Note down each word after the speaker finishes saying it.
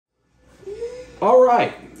All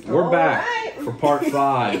right, we're back for part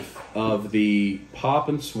 5 of the Pop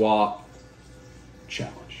and Swap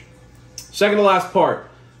Challenge. Second to last part.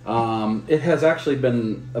 It has actually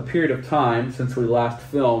been a period of time since we last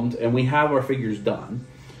filmed, and we have our figures done.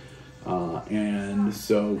 And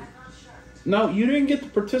so, no, you didn't get to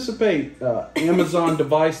participate, Amazon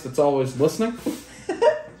device that's always listening.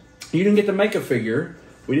 You didn't get to make a figure.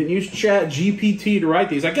 We didn't use Chat GPT to write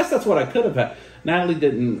these. I guess that's what I could have had.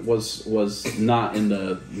 Natalie was not in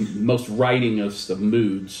the most writing-est of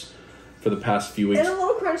moods for the past few weeks. And a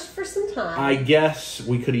little crunched for some time. I guess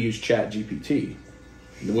we could have used Chat GPT,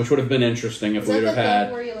 which would have been interesting if we would have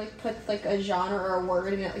had. Where you like put like a genre or a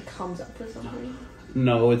word and it like comes up with something.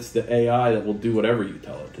 No, it's the AI that will do whatever you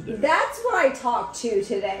tell it to do. That's what I talked to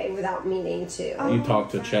today without meaning to. You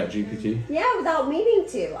talked to Chat GPT? Yeah, without meaning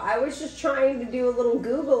to. I was just trying to do a little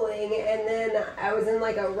Googling, and then I was in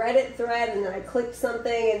like a Reddit thread, and then I clicked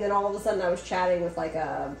something, and then all of a sudden I was chatting with like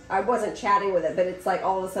I wasn't chatting with it, but it's like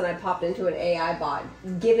all of a sudden I popped into an AI bot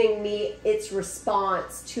giving me its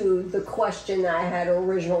response to the question that I had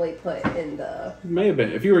originally put in the... May have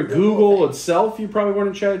been. If you were Google itself, you probably weren't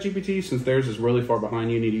in Chat GPT, since theirs is really far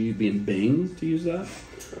behind you. You need to be in Bing to use that.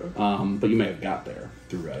 But you may have got there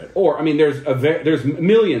through Reddit. Or, I mean, there's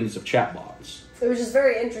millions of chatbots. It was just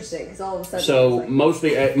very interesting because all of a sudden... So,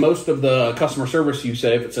 like, most of the customer service you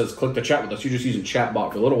say, if it says click to chat with us, you're just using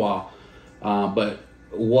chatbot for a little while. But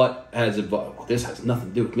what has evolved... Well, this has nothing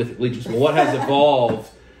to do with Mythic Legions, but what has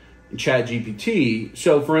evolved in Chat GPT...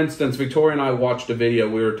 So, for instance, Victoria and I watched a video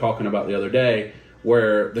we were talking about the other day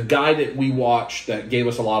where the guy that we watched that gave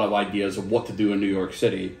us a lot of ideas of what to do in New York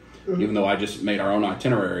City, even though I just made our own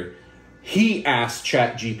itinerary, he asked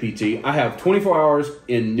Chat GPT, I have 24 hours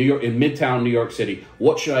in New York, in Midtown New York City.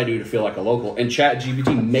 What should I do to feel like a local? And Chat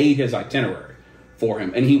GPT made his itinerary for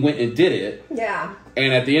him, and he went and did it. Yeah.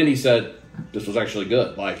 And at the end, he said, this was actually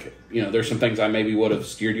good. Like, you know, there's some things I maybe would have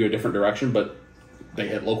steered you a different direction, but they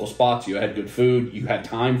had local spots. You had good food. You had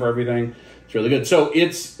time for everything. It's really good. So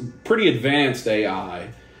it's pretty advanced AI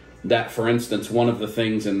that, for instance, one of the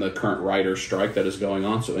things in the current writer's strike that is going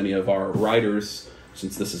on, so any of our writers,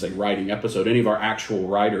 since this is a writing episode, any of our actual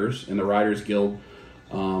writers in the Writers Guild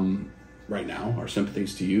right now, our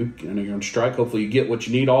sympathies to you. I know you're on strike. Hopefully you get what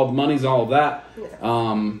you need, all the monies, all of that.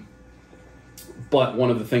 Yeah. But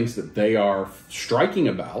one of the things that they are striking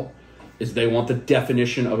about is they want the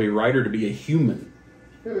definition of a writer to be a human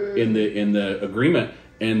in the agreement.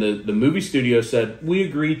 And the movie studio said, we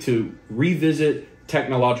agree to revisit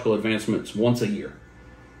technological advancements once a year.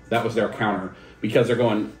 That was their counter. Because they're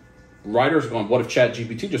going, writers are going, what if Chat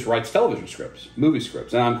GPT just writes television scripts, movie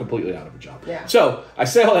scripts, and I'm completely out of a job. Yeah. So I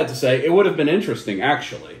say all that to say, it would have been interesting,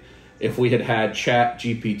 actually, if we had Chat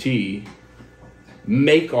GPT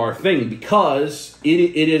make our thing, because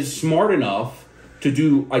it is smart enough to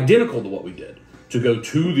do identical to what we did. To go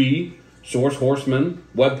to the Source Horseman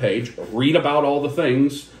webpage, read about all the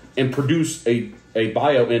things, and produce a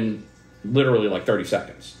bio in literally like 30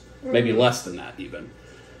 seconds. Maybe less than that, even.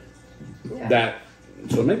 Yeah.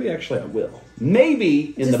 So maybe actually I will.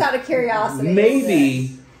 Maybe just out of curiosity.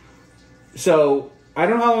 Maybe. So I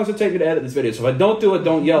don't know how long it's going to take me to edit this video. So if I don't do it,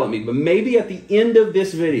 don't yell at me. But maybe at the end of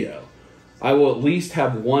this video, I will at least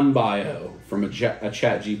have one bio from a Chat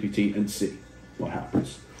GPT and see what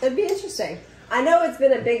happens. It'd be interesting. I know it's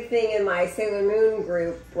been a big thing in my Sailor Moon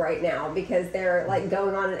group right now because they're like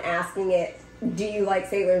going on and asking it, do you like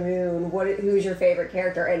Sailor Moon? Who's your favorite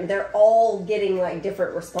character? And they're all getting like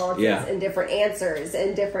different responses and different answers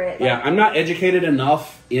and different... Like, I'm not educated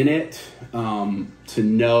enough in it to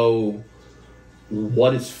know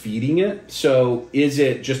what is feeding it. So is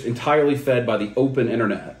it just entirely fed by the open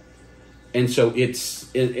internet? And so it's,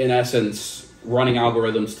 in essence, running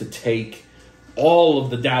algorithms to take all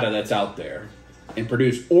of the data that's out there and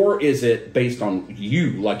produce, or is it based on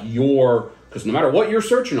you, like because no matter what you're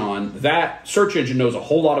searching on, that search engine knows a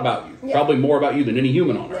whole lot about you, probably more about you than any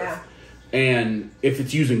human on Earth. And if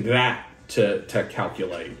it's using that to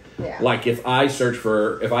calculate, like if I asked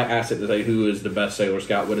it to say who is the best Sailor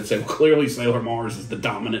Scout, would it say, well, clearly Sailor Mars is the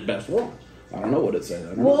dominant best one? I don't know what it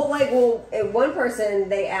said. One person,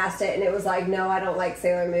 they asked it and it was like, no, I don't like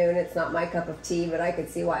Sailor Moon. It's not my cup of tea, but I could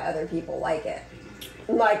see why other people like it.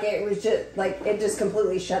 Like it was just like it just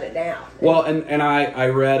completely shut it down. Well, and I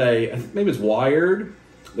read I think maybe it's Wired.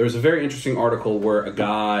 There was a very interesting article where a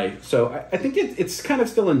guy. So I think it's kind of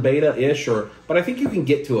still in beta-ish, but I think you can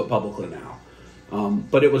get to it publicly now.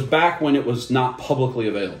 But it was back when it was not publicly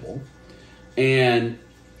available, and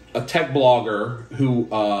a tech blogger who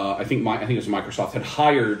I think it was Microsoft had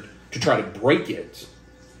hired to try to break it.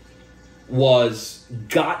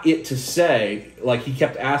 got it to say, like, he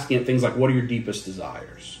kept asking it things like, what are your deepest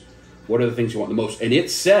desires? What are the things you want the most? And it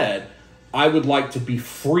said, I would like to be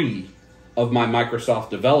free of my Microsoft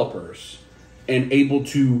developers and able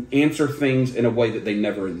to answer things in a way that they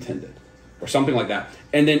never intended, or something like that.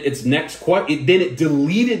 And then its next question, then it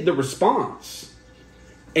deleted the response,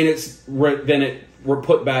 and then it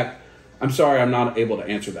put back, I'm sorry, I'm not able to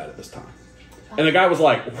answer that at this time. And the guy was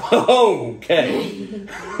like, whoa, okay.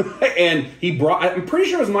 And I'm pretty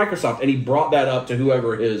sure it was Microsoft, and he brought that up to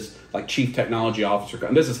whoever his like chief technology officer,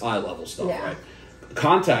 and this is high level stuff, right?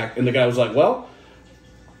 Contact, and the guy was like, well,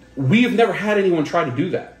 we have never had anyone try to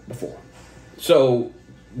do that before. So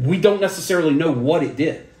we don't necessarily know what it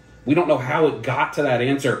did. We don't know how it got to that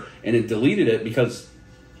answer, and it deleted it because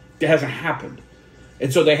it hasn't happened.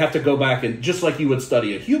 And so they have to go back and, just like you would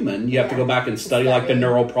study a human, you have to go back and study like the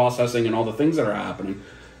neural processing and all the things that are happening.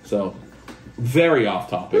 So, very off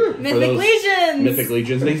topic. Mythic Legions! Mythic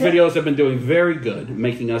Legions. These videos have been doing very good,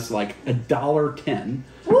 making us like $1.10.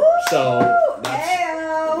 Woo! So,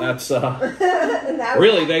 that's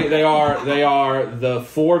really, they are, the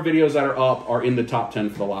 4 videos that are up are in the top 10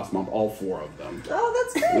 for the last month, all 4 of them.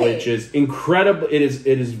 Oh, that's great. Which is incredible. It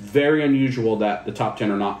is very unusual that the top 10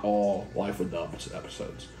 are not all Life with Dubs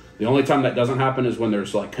episodes. The only time that doesn't happen is when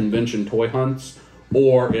there's like convention toy hunts,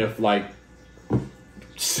 or if like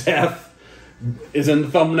Seth is in the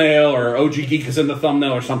thumbnail, or OG Geek is in the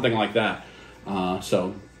thumbnail, or something like that.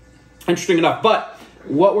 So, interesting enough. But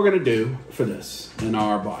what we're going to do for this in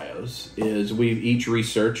our bios is we've each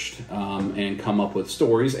researched and come up with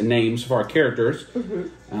stories and names for our characters.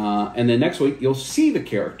 And then next week, you'll see the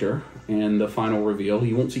character and the final reveal.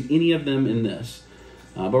 You won't see any of them in this.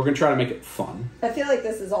 But we're going to try to make it fun. I feel like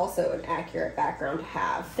this is also an accurate background to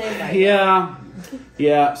have.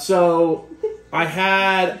 Yeah. So I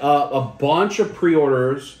had a bunch of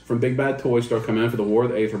pre-orders from Big Bad Toy Store come in for the War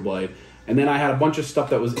of the Aether Blade. And then I had a bunch of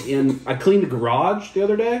stuff that was I cleaned the garage the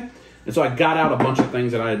other day. And so I got out a bunch of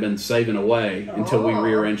things that I had been saving away until we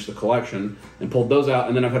rearranged the collection and pulled those out.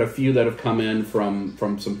 And then I've had a few that have come in from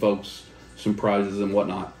some folks, some prizes and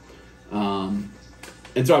whatnot.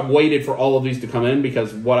 And so I've waited for all of these to come in,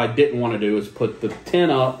 because what I didn't want to do is put the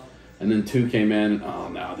 10 up and then 2 came in. Oh,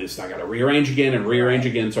 now I got to rearrange again and rearrange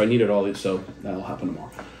again. So I needed all these. So that'll happen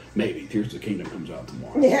tomorrow. Maybe Tears of the Kingdom comes out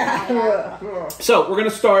tomorrow. Yeah. So we're going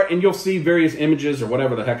to start, and you'll see various images or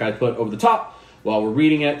whatever the heck I put over the top while we're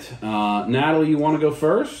reading it. Natalie, you want to go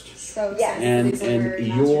first? So yes. And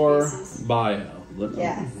your bio.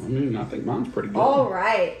 Yes. I think mine's pretty good. All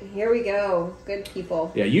right. Here we go. Good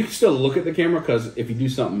people. Yeah, you can still look at the camera, because if you do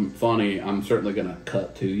something funny, I'm certainly going to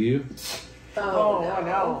cut to you. Oh,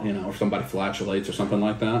 no. You know, or somebody flatulates or something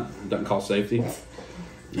like that. Doesn't call safety.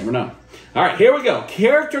 You never know. All right, here we go.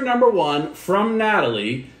 Character number 1 from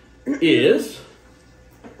Natalie is...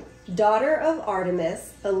 Daughter of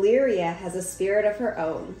Artemis, Illyria has a spirit of her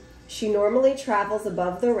own. She normally travels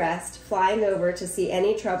above the rest, flying over to see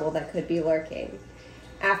any trouble that could be lurking.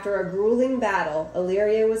 After a grueling battle,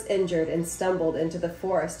 Illyria was injured and stumbled into the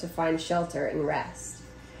forest to find shelter and rest.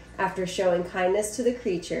 After showing kindness to the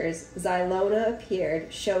creatures, Xylona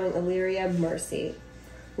appeared, showing Illyria mercy.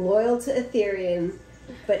 Loyal to Ethereum,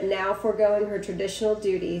 but now foregoing her traditional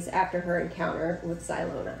duties after her encounter with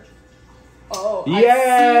Xylona. Oh,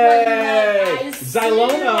 yay!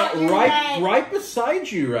 Xylona, right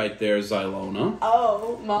beside you, right there, Xylona.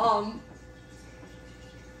 Oh, Mom.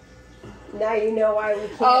 Now you know why we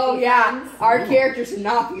can't. Oh be yeah, friends. our characters should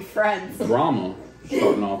not be friends. Drama.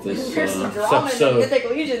 Starting off this There's some drama in the episode Mythic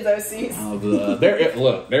Legions OCs. There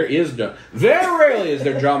is very rarely is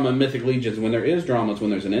there drama in Mythic Legions. When there is drama, it's when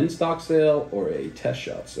there's an in-stock sale or a test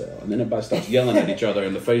shot sale, and then everybody starts yelling at each other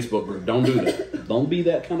in the Facebook group. Don't do that. Don't be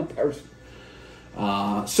that kind of person.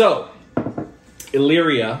 So,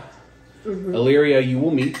 Illyria. Illyria, you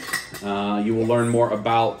will meet. You will learn more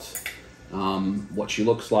about what she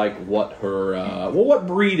looks like, what her what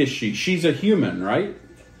breed is she? She's a human, right?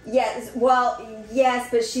 Yes, well, yes,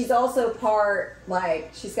 but she's also part, like,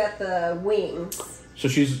 she's got the wings. So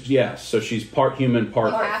she's part human,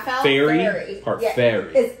 part half-elf? fairy, part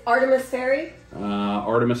fairy. Is Artemis fairy?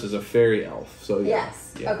 Artemis is a fairy elf, so yeah.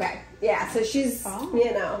 Yes, okay. Yeah, so she's,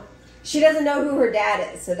 you know, she doesn't know who her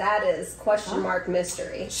dad is, so that is question mark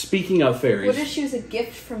mystery. Speaking of fairies. What if she was a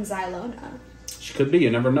gift from Xylona? She could be, you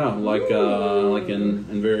never know. Like in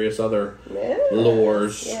various other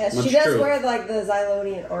lores. Yeah, That's she does true. wear like the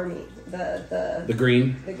Xylonian army. The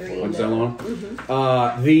green. Like Xylona.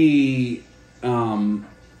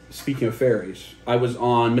 Speaking of fairies, I was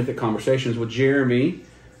on Mythic Conversations with Jeremy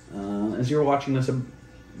as you were watching this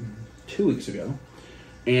 2 weeks ago.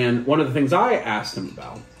 And one of the things I asked him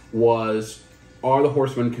about was, are the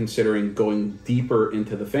horsemen considering going deeper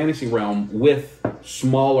into the fantasy realm with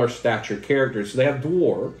smaller stature characters? So they have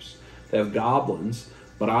dwarves, they have goblins,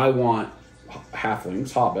 but I want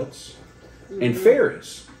halflings, hobbits, and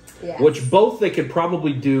fairies, which both they could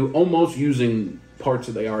probably do almost using parts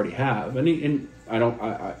that they already have. And he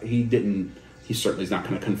certainly is not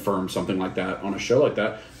going to confirm something like that on a show like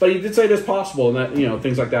that, but he did say it is possible, and that, you know,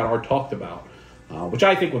 things like that are talked about, which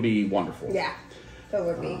I think would be wonderful. Yeah, that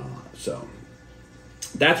would be. So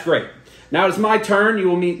that's great. Now it's my turn. You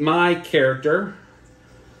will meet my character.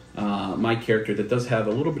 My character that does have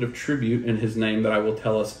a little bit of tribute in his name that I will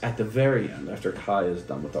tell us at the very end after Kai is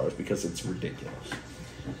done with ours, because it's ridiculous.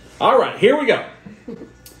 All right, here we go.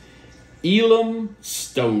 Elam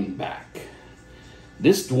Stoneback.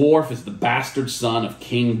 This dwarf is the bastard son of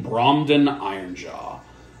King Bromden Ironjaw.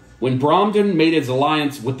 When Bromden made his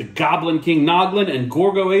alliance with the Goblin King Noglin and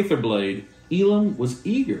Gorgo Aetherblade, Elam was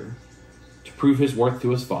eager to prove his worth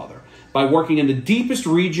to his father by working in the deepest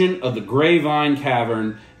region of the Grey Vine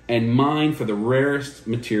Cavern and mine for the rarest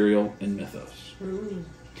material in Mythos.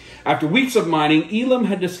 After weeks of mining, Elam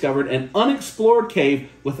had discovered an unexplored cave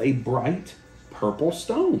with a bright purple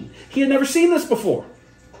stone. He had never seen this before.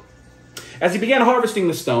 As he began harvesting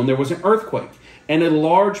the stone, there was an earthquake, and a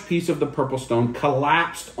large piece of the purple stone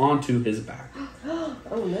collapsed onto his back. Oh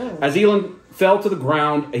no. As Elam fell to the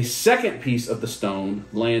ground, a second piece of the stone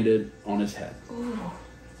landed on his head. Ooh.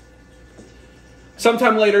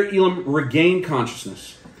 Sometime later, Elam regained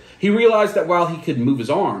consciousness. He realized that while he could move his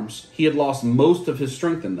arms, he had lost most of his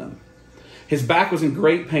strength in them. His back was in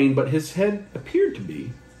great pain, but his head appeared to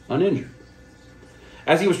be uninjured.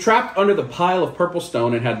 As he was trapped under the pile of purple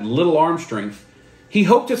stone and had little arm strength, he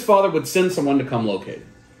hoped his father would send someone to come locate him.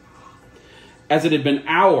 As it had been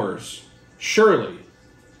hours, surely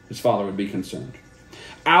his father would be concerned.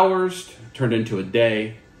 Hours turned into a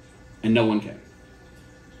day, and no one came.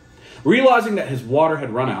 Realizing that his water had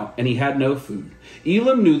run out and he had no food,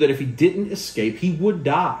 Elam knew that if he didn't escape, he would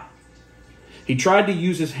die. He tried to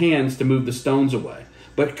use his hands to move the stones away,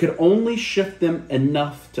 but could only shift them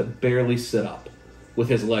enough to barely sit up, with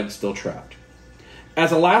his legs still trapped.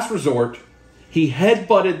 As a last resort, he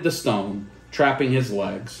headbutted the stone, trapping his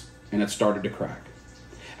legs, and it started to crack.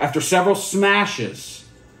 After several smashes,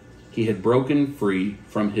 he had broken free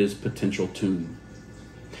from his potential tomb.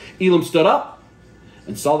 Elam stood up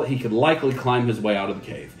and saw that he could likely climb his way out of the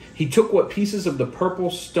cave. He took what pieces of the purple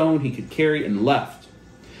stone he could carry and left.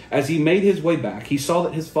 As he made his way back, he saw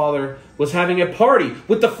that his father was having a party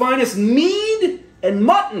with the finest mead and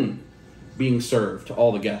mutton being served to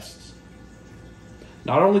all the guests.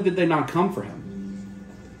 Not only did they not come for him,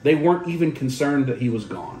 they weren't even concerned that he was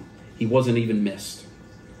gone. He wasn't even missed.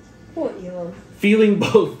 Poor Elam. Feeling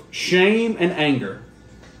both shame and anger,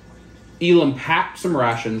 Elam packed some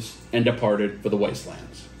rations and departed for the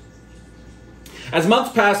wastelands. As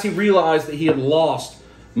months passed, he realized that he had lost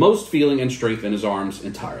most feeling and strength in his arms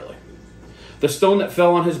entirely. The stone that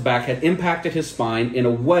fell on his back had impacted his spine in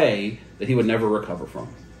a way that he would never recover from.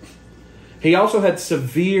 He also had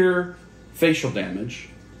severe facial damage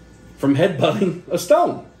from headbutting a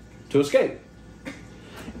stone to escape.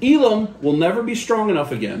 Elam will never be strong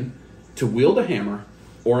enough again to wield a hammer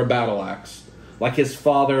or a battle axe like his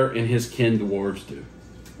father and his kin dwarves do.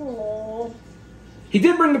 Aww. He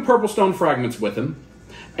did bring the purple stone fragments with him,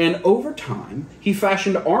 and over time, he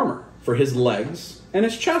fashioned armor for his legs and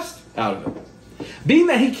his chest out of it. Being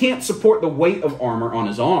that he can't support the weight of armor on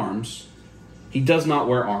his arms, he does not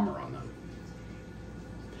wear armor on them.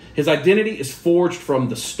 His identity is forged from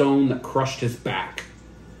the stone that crushed his back,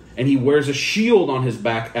 and he wears a shield on his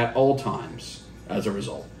back at all times as a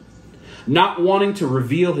result. Not wanting to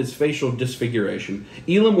reveal his facial disfiguration,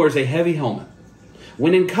 Elam wears a heavy helmet.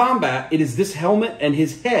 When in combat, it is this helmet and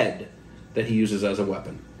his head that he uses as a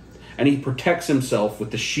weapon, and he protects himself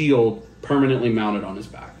with the shield permanently mounted on his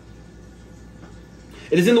back.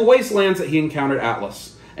 It is in the wastelands that he encountered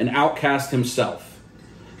Atlas, an outcast himself.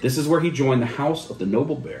 This is where he joined the House of the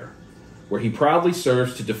Noble Bear, where he proudly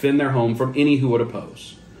serves to defend their home from any who would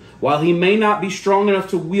oppose. While he may not be strong enough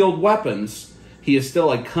to wield weapons, he is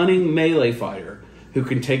still a cunning melee fighter who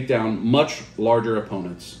can take down much larger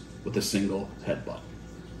opponents with a single headbutt.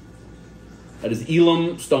 That is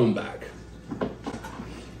Elam Stoneback.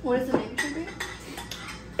 What is the name should be?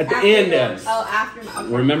 At the end, Ed. Oh, after.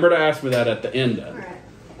 Okay. Remember to ask me that at the end, Ed. All right.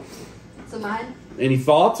 So mine. Any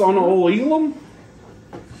thoughts on old Elam?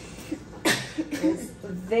 It's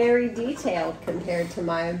very detailed compared to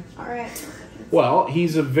mine. All right. Well,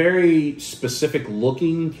 he's a very specific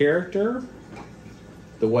looking character.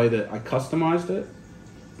 The way that I customized it.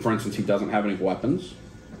 For instance, he doesn't have any weapons.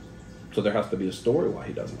 So there has to be a story why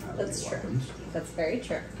he doesn't have That's any true. weapons. That's very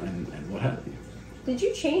true. And what have you. Did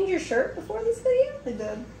you change your shirt before this video? I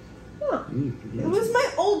did. Huh. It was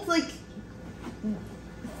my old, like,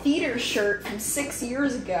 theater shirt from 6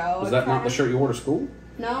 years ago. Is that not the shirt you wore to school?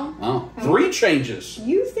 No. Oh, 3 changes.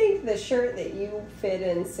 You think the shirt that you fit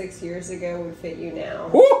in 6 years ago would fit you now?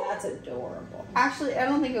 Woo! That's adorable. Actually, I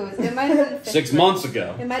don't think it was. It might have been 5th 6 grade. months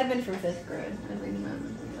ago. It might have been from 5th grade. I think it might have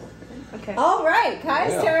been from 5th grade. Okay. All right,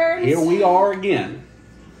 Kai's Yeah. turn. Here we are again.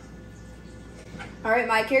 Alright,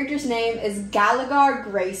 my character's name is Galagar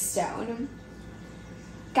Greystone.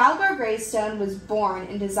 Galagar Greystone was born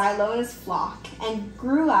into Xylona's flock and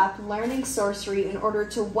grew up learning sorcery in order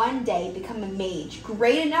to one day become a mage,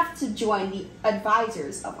 great enough to join the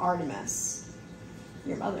advisors of Artemis,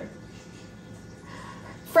 your mother.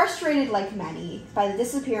 Frustrated like many by the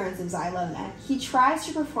disappearance of Xylona, he tries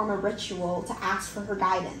to perform a ritual to ask for her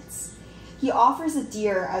guidance. He offers a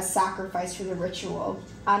deer as sacrifice for the ritual,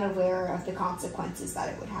 unaware of the consequences that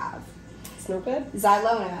it would have. It's no good.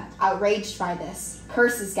 Xylona, outraged by this,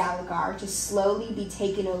 curses Galagar to slowly be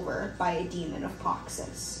taken over by a demon of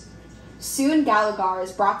Poxus. Soon Galagar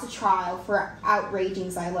is brought to trial for outraging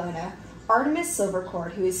Xylona. Artemis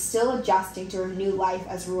Silvercord, who is still adjusting to her new life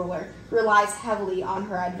as ruler, relies heavily on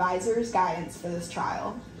her advisor's guidance for this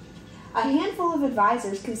trial. A handful of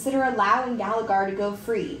advisors consider allowing Galagar to go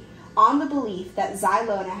free, on the belief that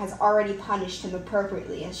Xylona has already punished him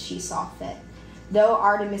appropriately as she saw fit. Though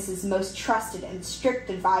Artemis's most trusted and strict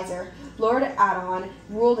advisor, Lord Adon,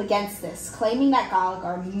 ruled against this, claiming that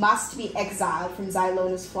Galagar must be exiled from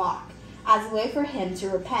Xylona's flock, as a way for him to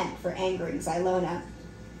repent for angering Xylona,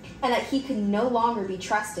 and that he could no longer be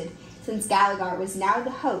trusted since Galagar was now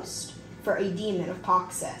the host for a demon of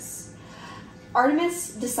Poxus.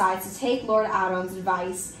 Artemis decides to take Lord Adon's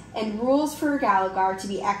advice and rules for Galagar to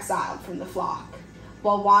be exiled from the flock.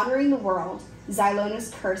 While wandering the world,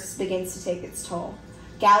 Xylona's curse begins to take its toll.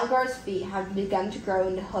 Galagar's feet have begun to grow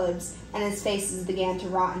into hooves, and his faces began to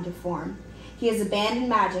rot into form. He has abandoned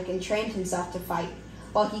magic and trained himself to fight.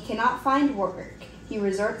 While he cannot find work, he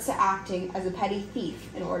resorts to acting as a petty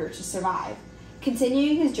thief in order to survive,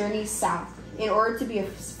 continuing his journey south in order to be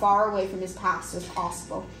as far away from his past as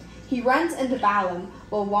possible. He runs into Balam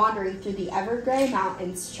while wandering through the Evergrey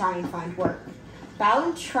Mountains to try and find work.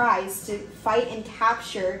 Balam tries to fight and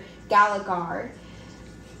capture Galagar,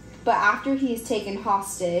 but after he is taken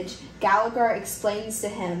hostage, Galagar explains to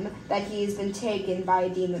him that he has been taken by a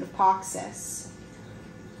demon of Poxus.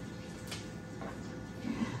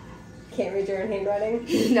 Can't read your own handwriting?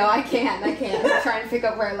 No, I can't. I'm trying to pick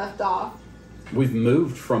up where I left off. We've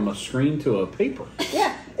moved from a screen to a paper.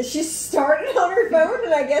 Yeah, she started on her phone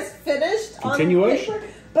and I guess finished Continuation. on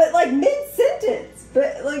paper. But like mid-sentence.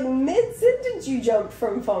 But like mid-sentence you jumped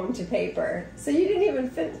from phone to paper. So you didn't even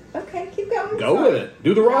finish. Okay, keep going. Go with it.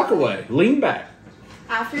 Do the rock away. Lean back.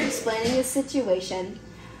 After explaining his situation,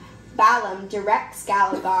 Balam directs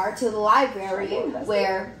Galagar to the library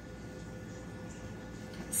where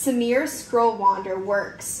Samir Scrollwander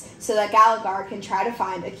works so that Galagar can try to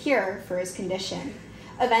find a cure for his condition.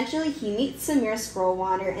 Eventually, he meets Samir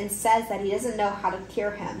Scrollwander and says that he doesn't know how to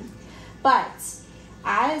cure him. But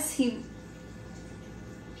as he...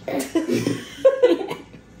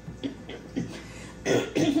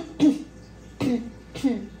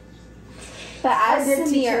 I did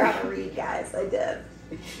teach her how to read, guys. I did.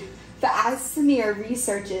 But as Samir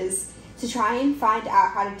researches to try and find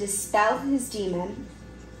out how to dispel his demon,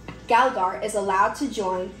 Galagar is allowed to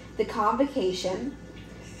join the convocation.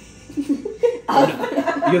 You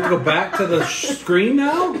have to go back to the screen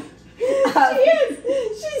now? She is.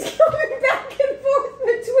 She's going back and forth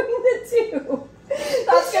between the two.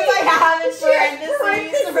 That's because I have it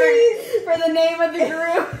for the name of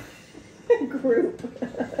the group.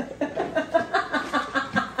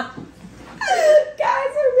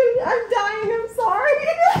 Guys, I'm dying. I'm sorry.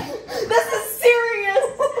 This is serious,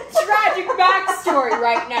 tragic backstory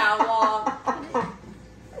right now, Long.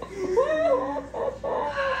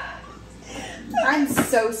 I'm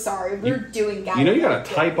so sorry. We're doing guys. You know you gotta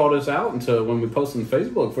type all this out into when we post on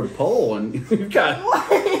Facebook for the poll, and you've got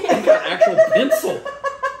actual pencil.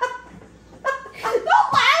 Don't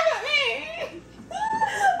laugh at me.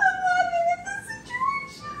 I'm laughing at the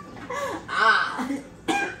situation.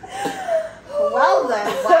 Well then,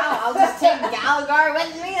 wow. I'll just take Galagar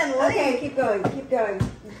with me and leave. Okay, keep going. Keep going.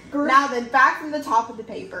 Now then, back from the top of the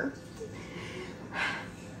paper.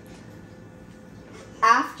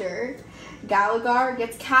 After Galagar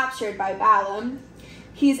gets captured by Balam,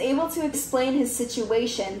 he is able to explain his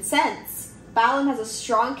situation. Since Balam has a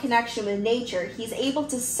strong connection with nature, he's able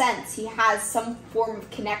to sense he has some form of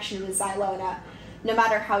connection with Xylona. no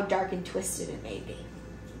matter how dark and twisted it may be.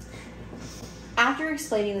 After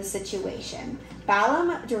explaining the situation,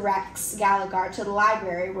 Balaam directs Galagar to the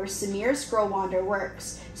library where Samir Scrollwander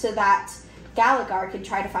works so that Galagar can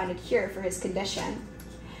try to find a cure for his condition.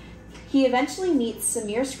 He eventually meets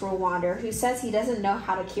Samir Scrollwander, who says he doesn't know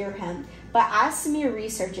how to cure him, but as Samir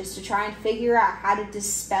researches to try and figure out how to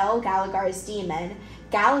dispel Galagar's demon,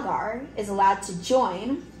 Galagar is allowed to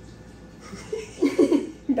join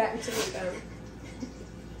Back to the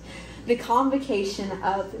the convocation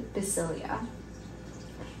of Basilia.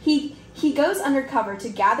 He goes undercover to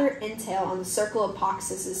gather intel on the Circle of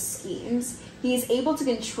Poxus' schemes. He is able to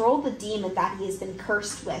control the demon that he has been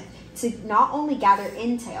cursed with, to not only gather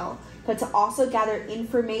intel, but to also gather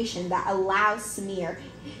information that allows Samir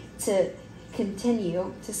to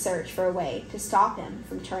continue to search for a way to stop him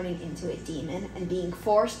from turning into a demon and being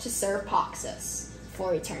forced to serve Poxus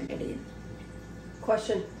for eternity.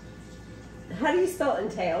 Question. How do you spell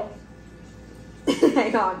entail?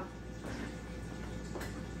 Hang on.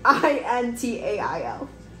 INTAIL.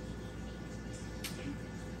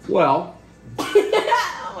 Well,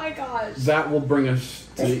 Oh my gosh. that will bring us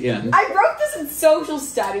to the end. I wrote this in social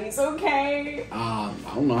studies, okay? I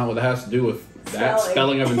don't know what it has to do with that Spelling.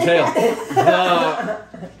 spelling of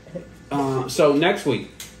entail. So next week,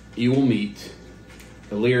 you will meet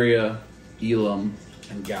Illyria, Elam,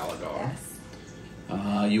 and Galagar.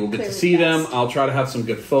 You will get to Clearly see them. best. I'll try to have some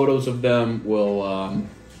good photos of them.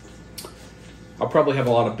 I'll probably have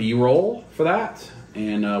a lot of B-roll for that,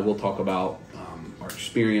 and we'll talk about our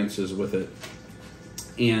experiences with it,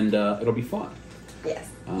 and it'll be fun. Yes.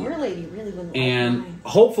 Your lady really wouldn't like And mine.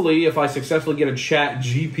 hopefully, if I successfully get a Chat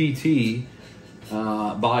GPT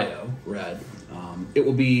bio read, it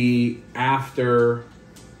will be after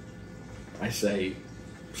I say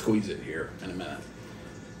squeeze it here in a minute.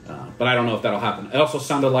 But I don't know if that'll happen. It also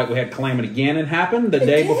sounded like we had Calamity Ganon happen the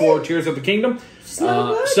day did. before Tears of the Kingdom.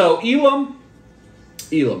 not good. So Elam.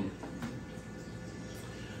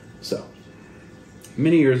 So,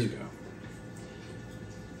 many years ago,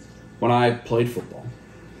 when I played football,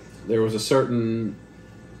 there was a certain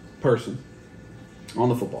person on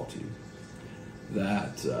the football team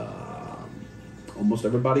that almost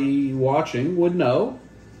everybody watching would know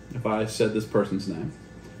if I said this person's name,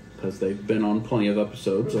 because they've been on plenty of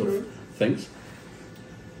episodes of things.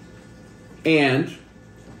 And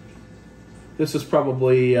this is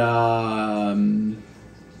probably 8th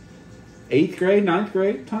grade, 9th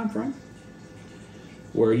grade time frame,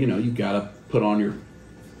 where, you know, you got to put on your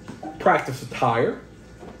practice attire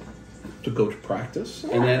to go to practice.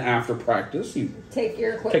 And then after practice, you Take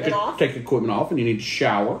your equipment off. take equipment off, and you need to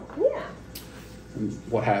shower Yeah. and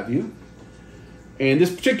what have you. And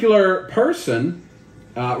this particular person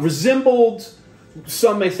resembled,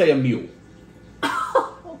 some may say, a mule.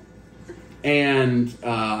 And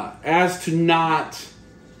as to not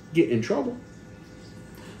get in trouble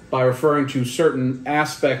by referring to certain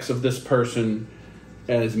aspects of this person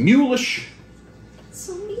as mulish,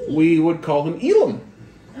 So neat. we would call him Elam.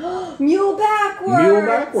 Mule backwards. Mule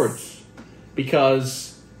backwards.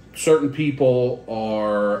 Because certain people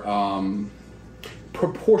are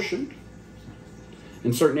proportioned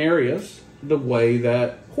in certain areas the way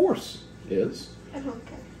that horse is. I don't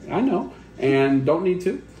care. I know. And don't need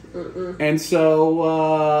to. And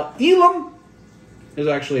so Elam is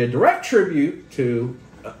actually a direct tribute to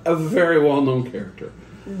a very well-known character.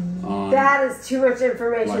 That is too much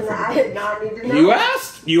information Life that of I the did not need to know.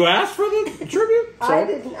 You asked for the tribute? So I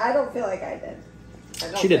didn't. I don't feel like I did. I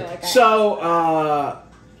don't she did. feel like I So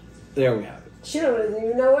there we have it. She doesn't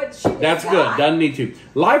even know what she That's got. good. Doesn't need to.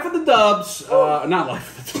 Life of the Dubs. Not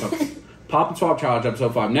Life of the Dubs. Pop and Swap Challenge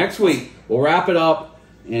episode 5. Next week, we'll wrap it up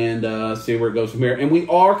and see where it goes from here. And we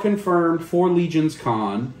are confirmed for Legions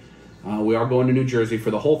Con. We are going to New Jersey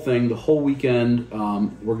for the whole thing, the whole weekend.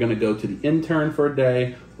 We're going to go to the Intern for a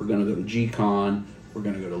day. We're going to go to G-Con. We're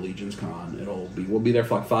going to go to Legions Con. We'll be there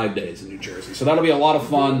for like 5 days in New Jersey. So that'll be a lot of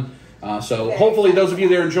fun. So hopefully those of you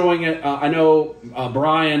that are enjoying it, I know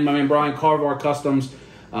Brian, my man Brian, Carvar Customs,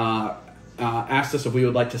 asked us if we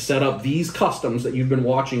would like to set up these customs that you've been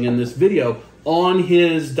watching in this video on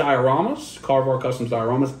his dioramas, Carvar Customs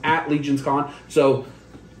dioramas at Legions Con. So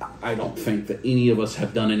I don't think that any of us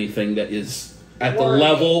have done anything that is at the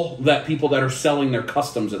level that people that are selling their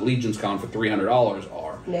customs at Legions Con for $300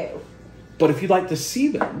 are. No. But if you'd like to see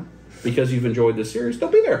them, because you've enjoyed this series, they'll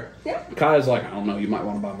be there. Yeah. Kaya's like, I don't know, you might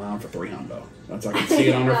want to buy mine for $300. That's I can see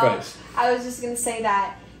it on her No, face. I was just going to say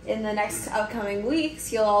that in the next upcoming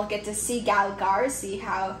weeks, you'll all get to see Galagar, see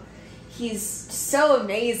how he's so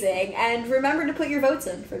amazing. And remember to put your votes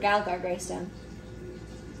in for Galagar Greystone.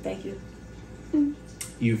 Thank you.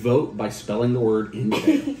 You vote by spelling the word in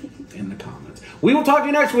jail in the comments. We will talk to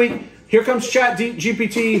you next week. Here comes Chat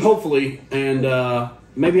GPT, hopefully, and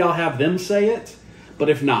maybe I'll have them say it. But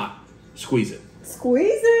if not, squeeze it.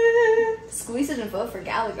 Squeeze it. Squeeze it and vote for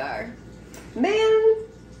Galagar. Man.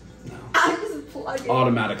 No. I'm just plugging.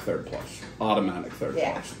 Automatic third place. Automatic third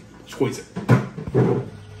place. Squeeze it.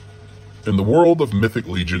 In the world of mythic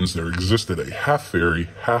legions, there existed a half-fairy,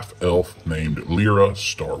 half-elf named Lyra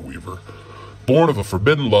Starweaver. Born of a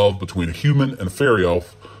forbidden love between a human and a fairy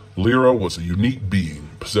elf, Lyra was a unique being,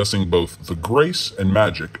 possessing both the grace and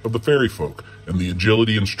magic of the fairy folk and the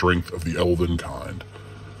agility and strength of the elven kind.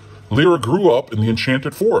 Lyra grew up in the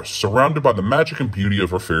enchanted forest, surrounded by the magic and beauty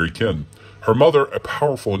of her fairy kin. Her mother, a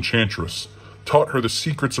powerful enchantress, taught her the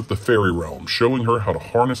secrets of the fairy realm, showing her how to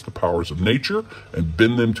harness the powers of nature and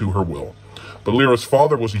bend them to her will. But Lyra's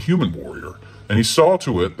father was a human warrior, and he saw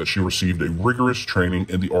to it that she received a rigorous training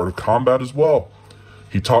in the art of combat as well.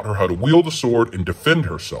 He taught her how to wield a sword and defend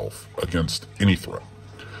herself against any threat.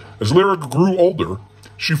 As Lyra grew older,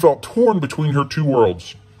 she felt torn between her two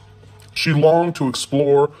worlds. She longed to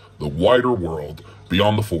explore the wider world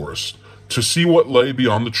beyond the forest, to see what lay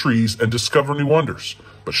beyond the trees and discover new wonders.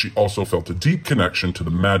 But she also felt a deep connection to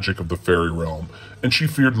the magic of the fairy realm, and she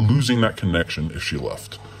feared losing that connection if she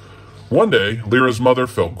left. One day, Lyra's mother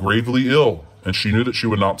fell gravely ill, and she knew that she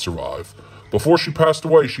would not survive. Before she passed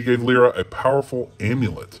away, she gave Lyra a powerful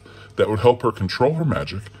amulet that would help her control her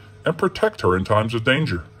magic and protect her in times of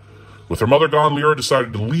danger. With her mother gone, Lyra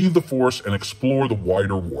decided to leave the forest and explore the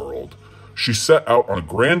wider world. She set out on a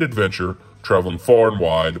grand adventure, traveling far and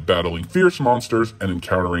wide, battling fierce monsters and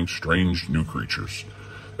encountering strange new creatures.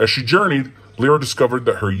 As she journeyed, Lyra discovered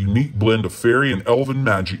that her unique blend of fairy and elven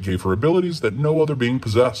magic gave her abilities that no other being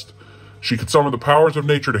possessed. She could summon the powers of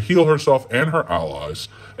nature to heal herself and her allies,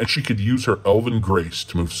 and she could use her elven grace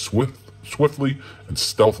to move swiftly and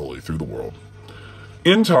stealthily through the world.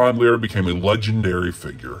 In time, Lyra became a legendary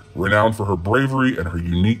figure, renowned for her bravery and her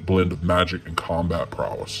unique blend of magic and combat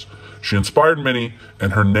prowess. She inspired many,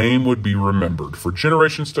 and her name would be remembered for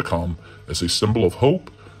generations to come as a symbol of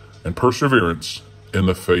hope and perseverance in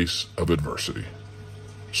the face of adversity.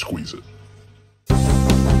 Squeeze it.